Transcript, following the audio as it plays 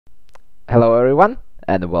Hello everyone,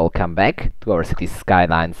 and welcome back to our city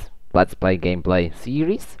Skylines Let's Play gameplay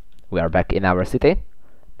series. We are back in our city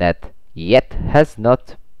that yet has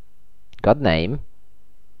not got name,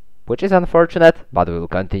 which is unfortunate, but we will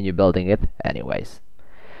continue building it anyways,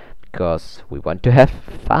 because we want to have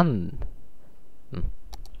fun.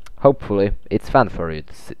 Hopefully it's fun for you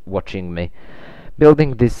watching me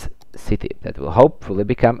building this city that will hopefully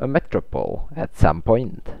become a metropole at some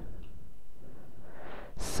point.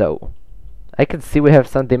 So, I can see we have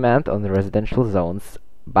some demand on the residential zones,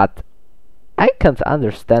 but I can't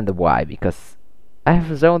understand why, because I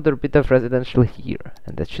have zoned a bit of residential here,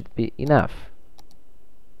 and that should be enough.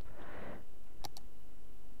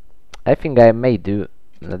 I think I may do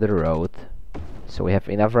another road, so we have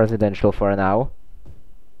enough residential for now.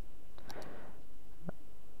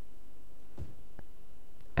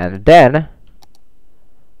 And then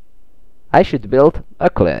I should build a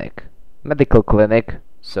clinic, medical clinic,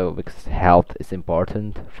 so because health is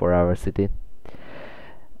important for our city.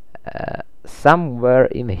 Somewhere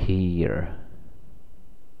in here.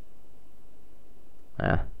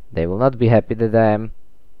 They will not be happy that I am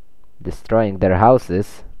destroying their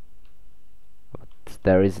houses, but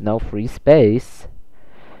there is no free space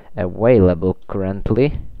available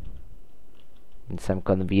currently in some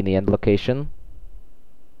convenient location.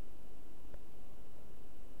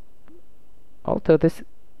 Although this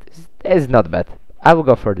is not bad. I will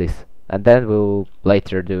go for this, and then we'll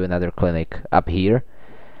later do another clinic up here.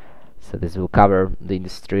 So this will cover the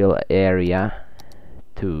industrial area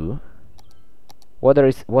too. Water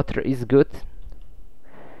is good.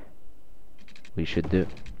 We should do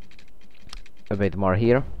a bit more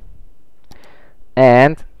here.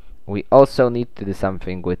 And we also need to do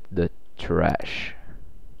something with the trash.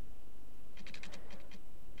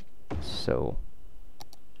 So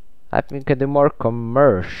I think we can do more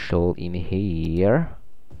commercial in here,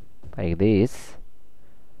 like this,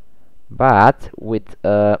 but with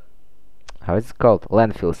how is it called?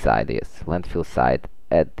 Landfill side, yes, landfill side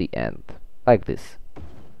at the end, like this.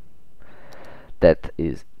 That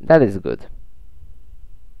is good.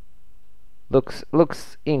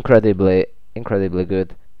 Looks incredibly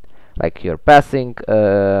good. Like you're passing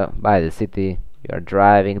by the city, you're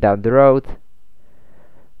driving down the road.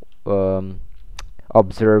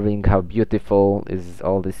 Observing how beautiful is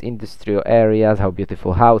all these industrial areas, how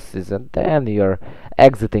beautiful houses, and then you're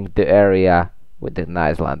exiting the area with a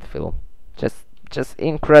nice landfill. Just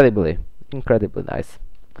incredibly nice,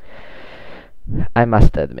 I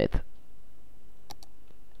must admit.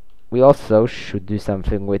 We also should do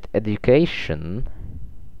something with education,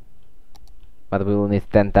 but we will need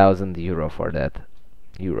 10,000 euro for that.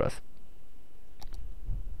 Euros.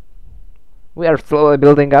 We are slowly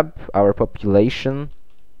building up our population.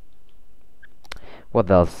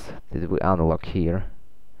 What else did we unlock here?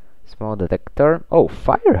 Small detector. Oh,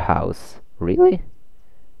 firehouse. Really?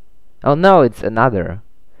 Oh no, it's another.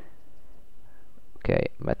 Okay,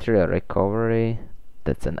 material recovery.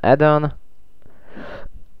 That's an add-on.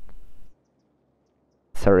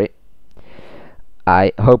 Sorry.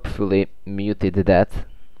 I hopefully muted that.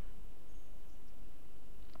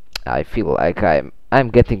 I feel like I'm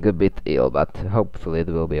getting a bit ill, but hopefully it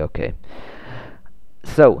will be okay.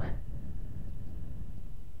 So,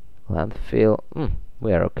 landfill.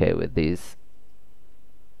 We are okay with these.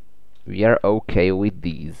 We are okay with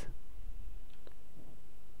these.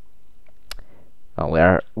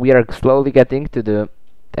 We are slowly getting to the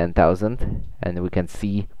 10,000, and we can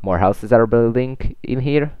see more houses are building in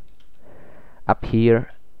here, up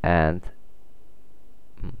here, and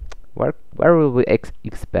where will we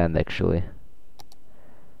expand actually?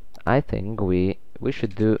 I think we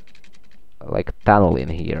should do like tunnel in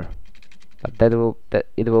here, but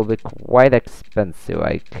it will be quite expensive,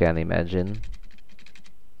 I can imagine.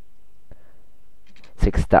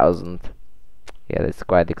 6,000. Yeah, it's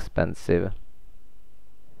quite expensive,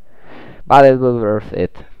 but it will be worth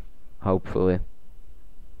it. Hopefully.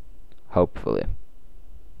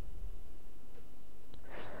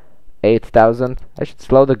 8,000. I should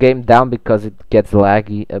slow the game down because it gets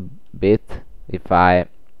laggy a bit if I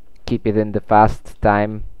keep it in the fast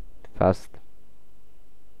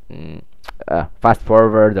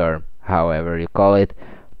forward, or however you call it,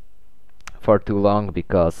 for too long,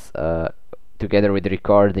 because together with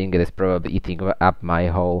recording it is probably eating up my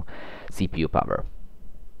whole CPU power.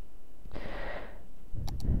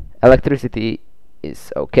 Electricity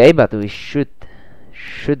is okay, but we should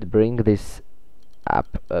bring this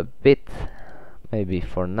up a bit, maybe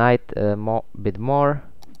for night bit more.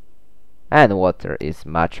 And water is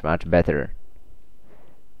much better.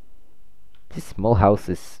 These small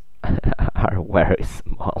houses are very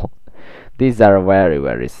small. These are very,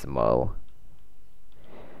 very small.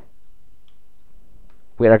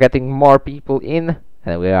 We are getting more people in,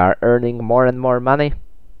 and we are earning more and more money.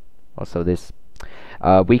 Also, this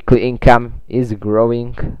weekly income is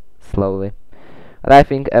growing slowly. And I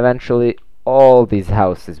think eventually all these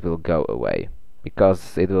houses will go away,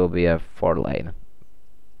 because it will be a 4-lane.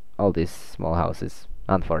 All these small houses,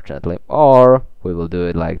 unfortunately. Or we will do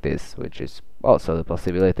it like this, which is also the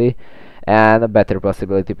possibility. And a better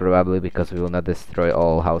possibility probably, because we will not destroy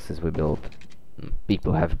all houses we built.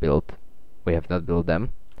 People have built. We have not built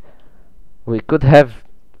them. We could have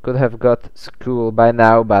got school by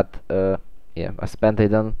now, but yeah, I spent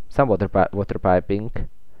it on some water piping.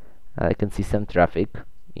 I can see some traffic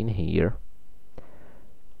in here.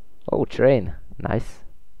 Oh, train, nice.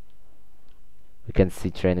 We can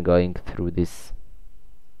see train going through this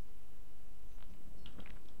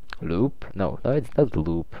loop. No, it's not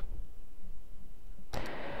loop.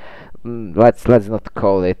 Let's not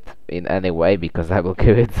call it in any way, because I will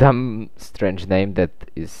give it some strange name that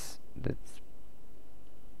is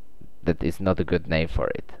not a good name for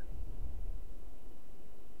it.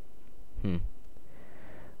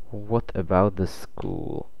 What about the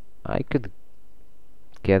school? I could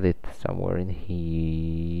get it somewhere in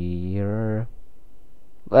here.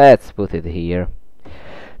 Let's put it here.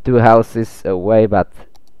 2 houses away, but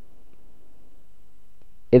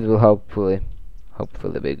it will hopefully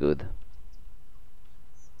be good.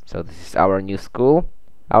 So this is our new school.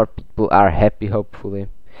 Our people are happy, hopefully.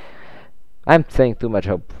 I'm saying too much,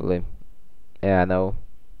 hopefully. Yeah, I know.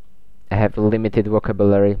 I have limited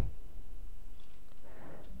vocabulary.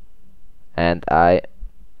 And I...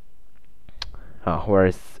 Oh,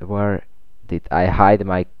 where did I hide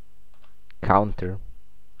my counter?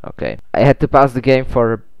 Okay. I had to pause the game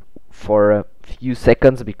for a few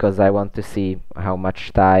seconds, because I want to see how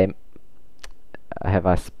much time have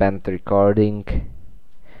I spent recording,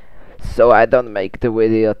 so I don't make the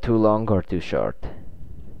video too long or too short.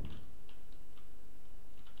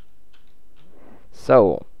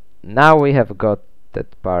 So now we have got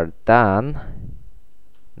that part done.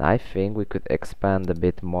 I think we could expand a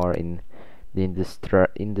bit more in the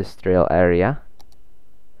industrial area.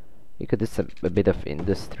 We could do a bit of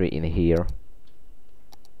industry in here,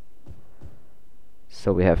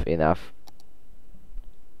 so we have enough.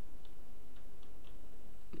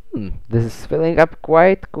 This is filling up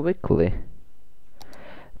quite quickly.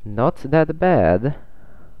 Not that bad.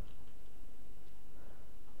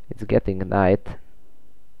 It's getting night.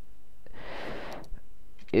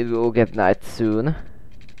 It will get night soon.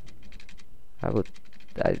 I'm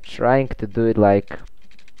trying to do it like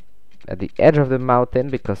at the edge of the mountain,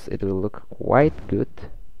 because it will look quite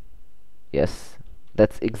good. Yes,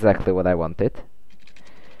 that's exactly what I wanted.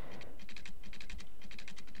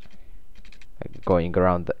 Going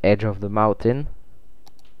around the edge of the mountain.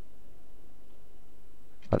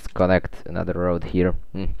 Let's connect another road here.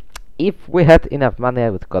 If we had enough money, I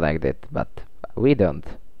would connect it, but we don't.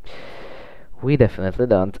 We definitely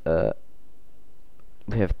don't.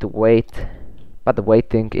 We have to wait, but the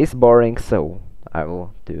waiting is boring, so I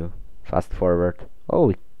will do fast forward.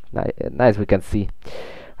 Oh, nice! We can see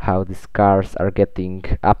how these cars are getting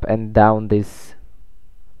up and down this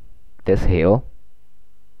hill.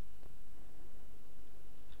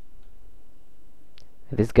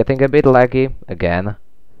 It is getting a bit laggy again.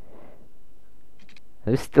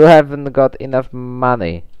 We still haven't got enough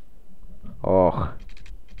money. Oh.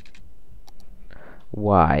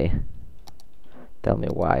 Why? Tell me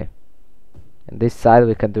why. On this side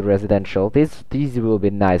we can do residential. These will be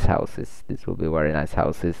nice houses. These will be very nice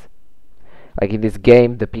houses. Like in this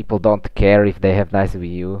game, the people don't care if they have nice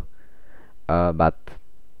view. But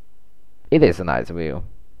it is a nice view.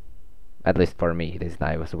 At least for me, it is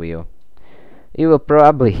a nice view. You will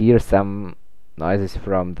probably hear some noises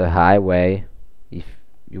from the highway, if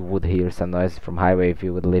you would hear some noises from highway if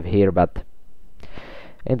you would live here, but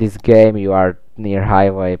in this game you are near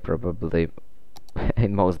highway probably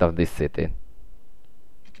in most of this city,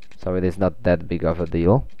 so it is not that big of a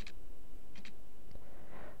deal.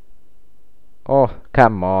 Oh,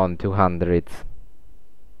 come on, 200.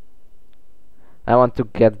 I want to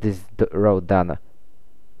get this road done.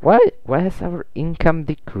 Why has our income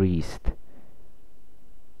decreased?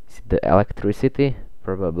 Is it the electricity?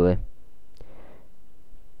 Probably.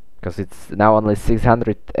 Because it's now only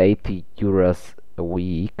 680 euros a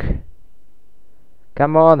week.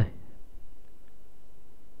 Come on!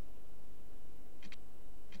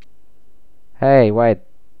 Hey, wait.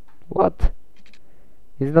 What?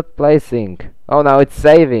 It's not placing. Oh, now it's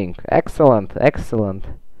saving. Excellent, excellent.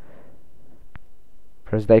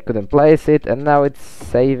 First they couldn't place it, and now it's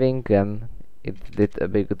saving, and it did a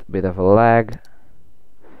bit of a lag.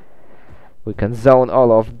 We can zone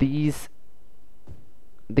all of these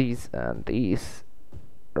and these.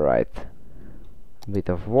 Right. Bit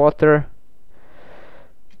of water.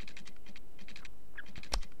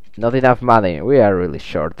 Not enough money. We are really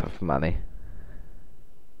short of money.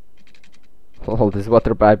 All this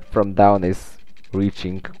water pipe from down is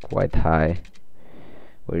reaching quite high,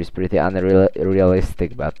 which is pretty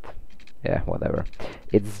unrealistic, but yeah, whatever.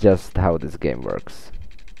 It's just how this game works.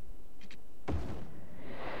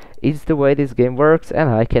 It's the way this game works, and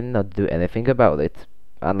I cannot do anything about it.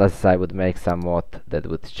 Unless I would make some mod that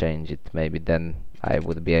would change it. Maybe then I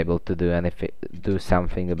would be able to do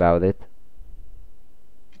something about it.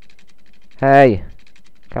 Hey!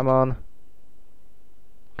 Come on!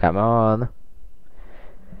 Come on!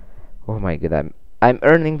 Oh my god, I'm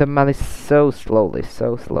earning the money so slowly,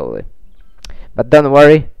 so slowly. But don't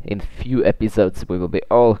worry, in few episodes we will be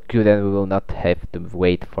all good and we will not have to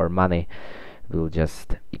wait for money. We'll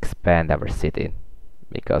just expand our city.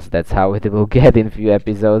 Because that's how it will get in few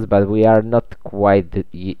episodes, but we are not quite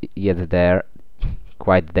yet there.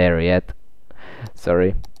 Quite there yet.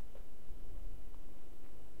 Sorry.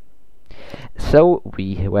 So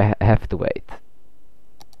we have to wait.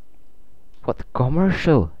 What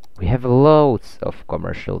commercial? We have loads of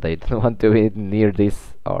commercial. They don't want to be near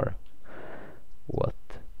this or what?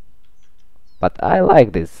 But I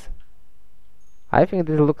like this. I think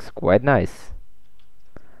this looks quite nice.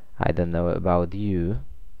 I don't know about you,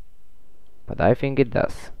 but I think it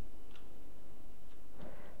does.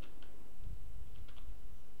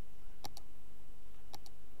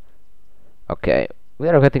 Okay, we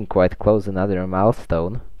are getting quite close to another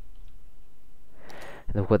milestone.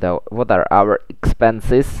 And what are our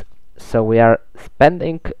expenses? So we are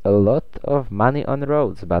spending a lot of money on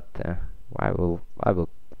roads, but I will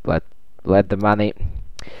let the money.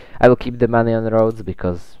 I will keep the money on roads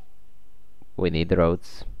because we need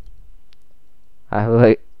roads. I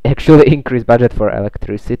will actually increase budget for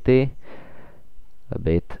electricity a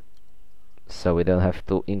bit, so we don't have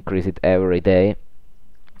to increase it every day,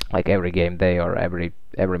 like every game day or every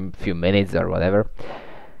few minutes or whatever.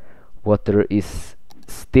 Water is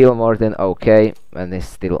still more than okay and is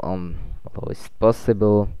still on always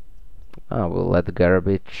possible. We'll let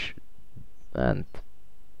garbage and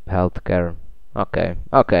healthcare. Okay,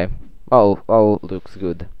 okay, all looks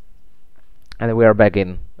good, and we are back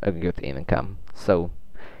in a good income. So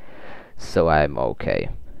I'm okay.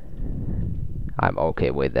 I'm okay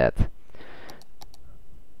with that.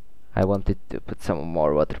 I wanted to put some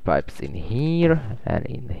more water pipes in here and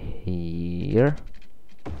in here.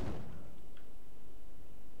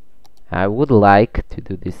 I would like to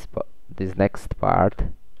do this next part,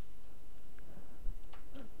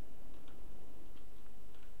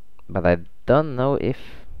 but I don't know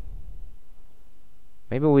if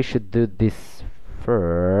maybe we should do this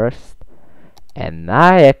first. And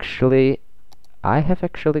I have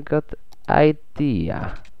actually got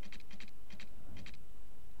idea.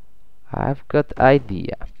 I've got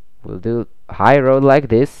idea. We'll do high road like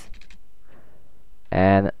this,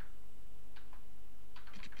 and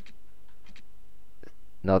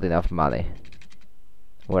not enough money.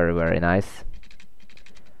 Very nice.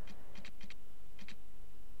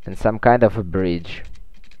 And some kind of a bridge.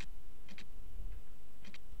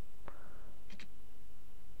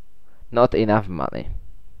 Not enough money.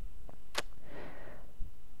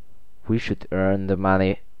 We should earn the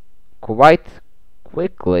money quite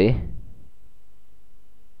quickly.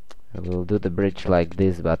 We'll do the bridge like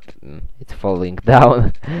this, but it's falling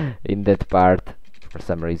down in that part for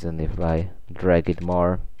some reason if I drag it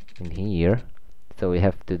more in here. So we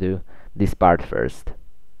have to do this part first.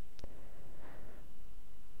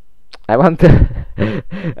 I want to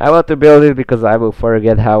I want to build it because I will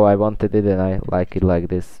forget how I wanted it, and I like it like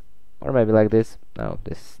this. Or maybe like this. No,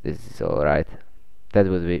 this is alright. That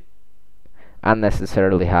would be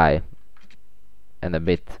unnecessarily high and a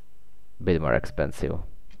bit more expensive.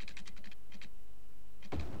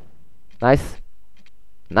 Nice.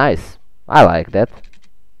 Nice. I like that.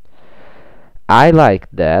 I like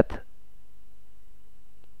that.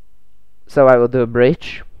 So I will do a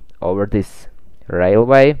bridge over this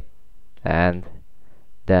railway, and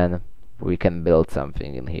then we can build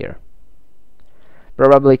something in here.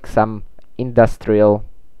 Probably some industrial,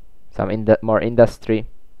 more industry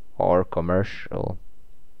or commercial.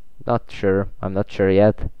 Not sure. I'm not sure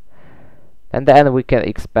yet. And then we can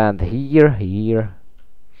expand here.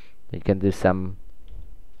 We can do some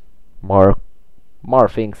more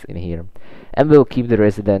things in here, and we'll keep the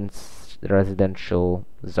residential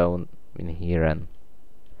zone in here, and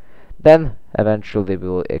then eventually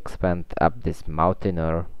we'll expand up this mountain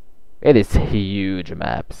or It is a huge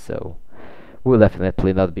map, so we'll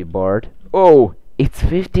definitely not be bored. Oh, it's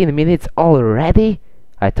 15 minutes already?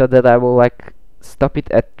 I thought that I will like stop it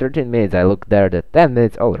at 13 minutes. I looked there at 10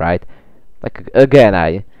 minutes. Alright. Like again,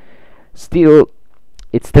 it still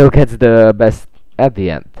gets the best at the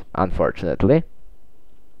end, unfortunately.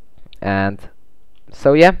 And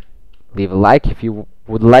so yeah, leave a like if you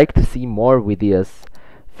would like to see more videos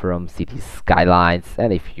from Cities Skylines,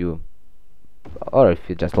 and if you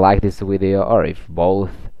just like this video, or if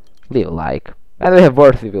both, leave a like. And we have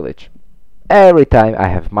Worthy Village. Every time I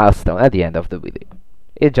have milestone at the end of the video.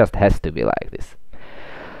 It just has to be like this.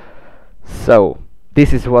 So,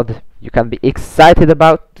 this is what you can be excited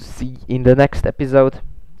about to see in the next episode.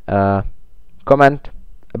 Comment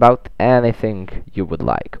about anything you would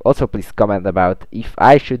like. Also, please comment about if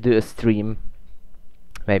I should do a stream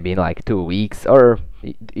maybe in like 2 weeks, or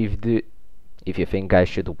if you think I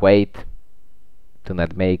should wait to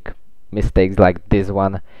not make mistakes like this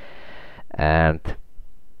one. And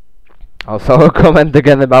also comment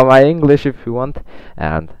again about my English if you want,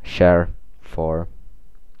 and share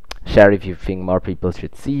if you think more people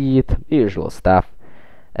should see it, usual stuff,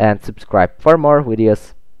 and subscribe for more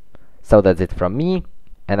videos. So that's it from me,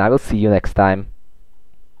 and I will see you next time.